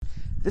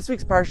This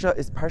week's Parsha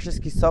is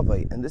Parshas Savo,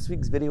 and this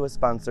week's video is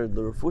sponsored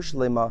L'Refuah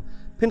Shlema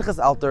Pinchas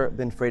Alter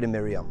ben Freda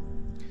Miriam.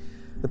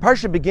 The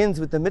Parsha begins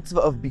with the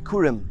mitzvah of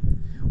Bikurim,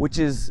 which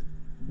is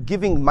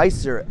giving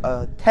Meiser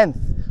a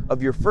tenth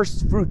of your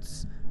first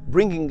fruits,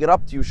 bringing it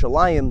up to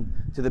Yerushalayim,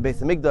 to the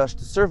Beis Hamikdash,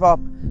 to serve up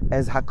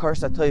as Hakar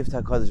Satoiv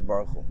to HaKadosh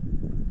Baruch Hu.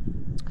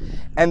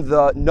 And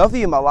the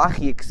Navi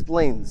Malachi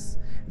explains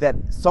that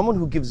someone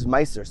who gives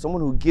Meiser,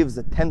 someone who gives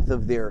a tenth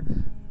of their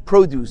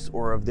produce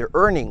or of their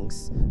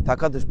earnings to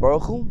HaKadosh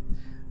Baruch Hu,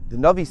 the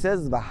Navi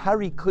says,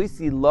 "V'hari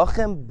koisi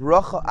lochem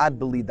bracha ad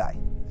belidai,"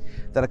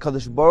 that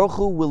HaKadosh Baruch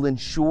Hu will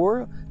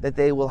ensure that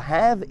they will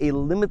have a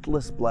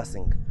limitless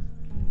blessing.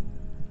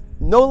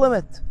 No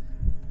limit.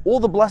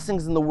 All the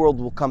blessings in the world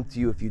will come to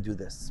you if you do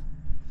this.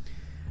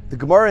 The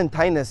Gemara in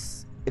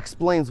Tainus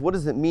explains, what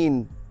does it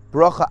mean,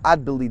 bracha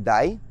ad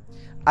belidai?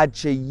 Ad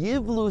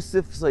sheyivlu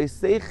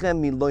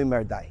sifsoisechem miloi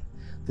merdai.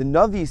 The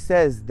Navi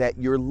says that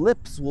your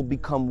lips will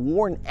become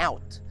worn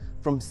out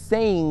from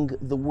saying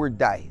the word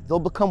dai. They'll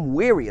become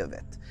weary of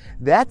it.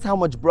 That's how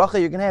much bracha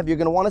you're going to have. You're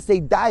going to want to say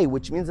dai,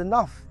 which means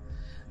enough.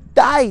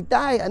 Dai,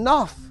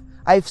 enough.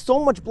 I have so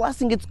much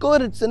blessing. It's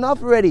good. It's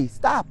enough already.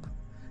 Stop.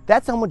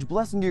 That's how much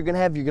blessing you're going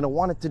to have. You're going to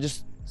want it to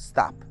just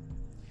stop.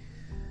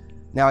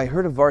 Now, I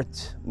heard a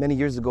vart many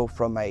years ago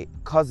from my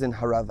cousin,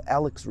 Harav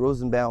Alex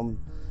Rosenbaum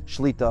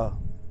Shlita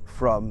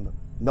from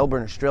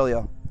Melbourne,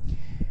 Australia.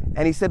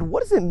 And he said,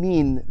 what does it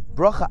mean,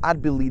 bracha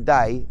ad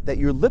bilidai, that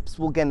your lips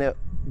will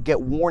get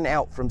worn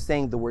out from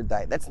saying the word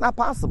dai? That's not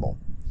possible.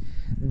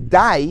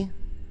 Dai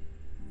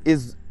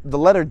is, the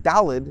letter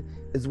dalid,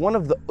 is one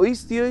of the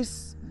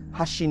oistios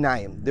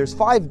hashinayim. There's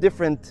 5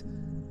 different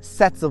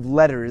sets of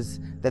letters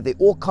that they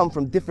all come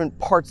from different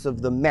parts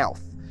of the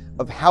mouth,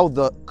 of how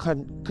the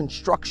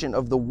construction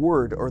of the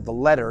word or the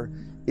letter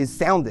is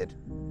sounded.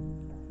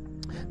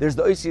 There's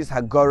the oistios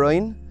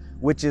hagaroin,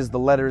 which is the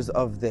letters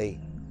of the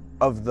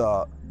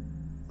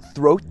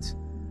throat,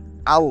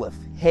 aleph,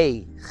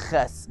 hey,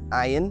 ches,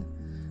 ayin,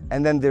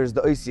 and then there's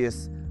the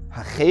oisius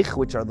hachech,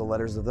 which are the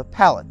letters of the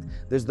palate.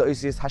 There's the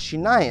oisius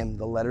hashinayim,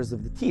 the letters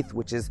of the teeth,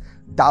 which is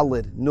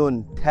dalid,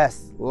 nun,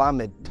 tes,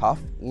 lamed, taf,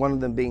 one of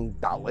them being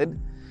dalid.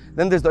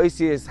 Then there's the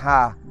oisius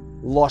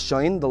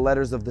ha-loshoin, the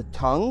letters of the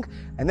tongue,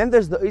 and then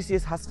there's the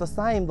oisius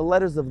hasfasayim, the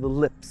letters of the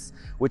lips,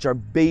 which are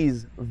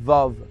beis,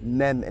 vav,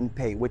 mem, and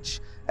pei,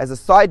 which, as a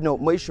side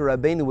note, Moshe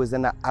Rabbeinu was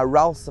an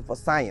aral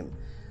safasayim.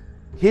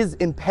 His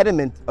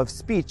impediment of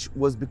speech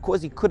was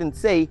because he couldn't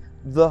say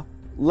the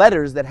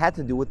letters that had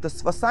to do with the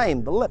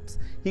sfasayim, the lips.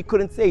 He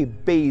couldn't say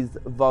beis,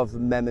 vav,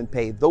 mem, and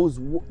pei. Those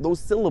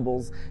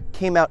syllables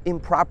came out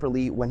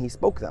improperly when he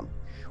spoke them,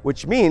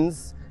 which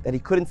means that he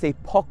couldn't say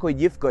poko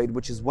yifkoid,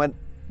 which is when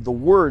the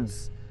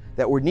words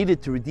that were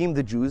needed to redeem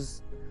the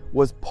Jews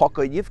was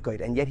poko yifkoid,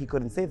 and yet he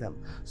couldn't say them.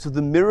 So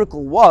the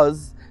miracle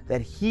was that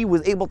he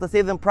was able to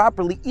say them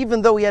properly,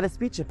 even though he had a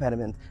speech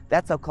impediment.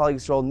 That's how Klal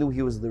Yisrael knew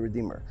he was the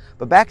Redeemer.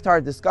 But back to our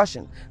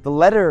discussion, the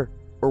letter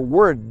or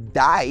word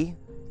dai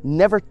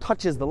never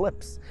touches the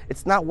lips.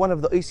 It's not one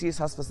of the oisius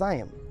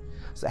hasfasayim.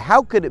 So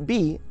how could it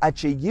be how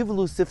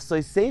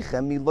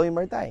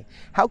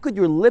could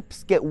your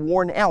lips get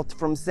worn out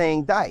from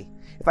saying dai?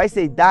 If I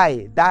say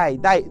dai,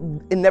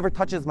 it never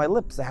touches my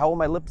lips. So how will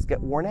my lips get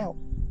worn out?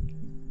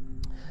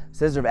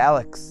 Says Rav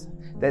Alex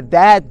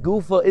that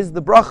gufa is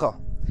the bracha.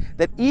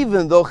 That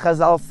even though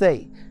Chazal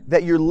say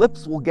that your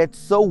lips will get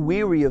so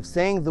weary of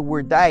saying the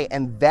word dai,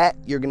 and that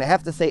you're going to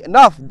have to say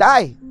enough,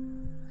 dai,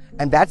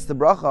 and that's the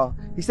bracha,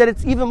 he said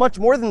it's even much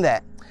more than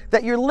that.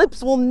 That your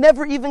lips will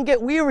never even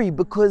get weary,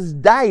 because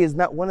dai is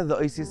not one of the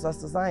oisius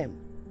hasfasayim.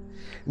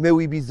 May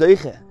we be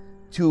zeiche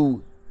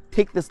to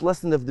take this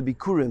lesson of the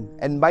Bikurim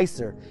and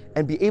Meiser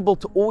and be able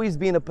to always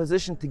be in a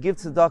position to give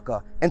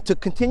tzedakah and to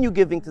continue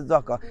giving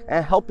tzedakah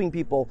and helping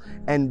people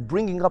and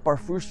bringing up our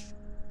fruits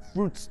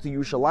to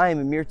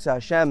Yerushalayim and Mirza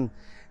Hashem.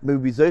 May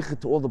we be zeiche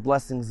to all the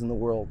blessings in the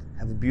world.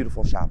 Have a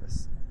beautiful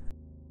Shabbos.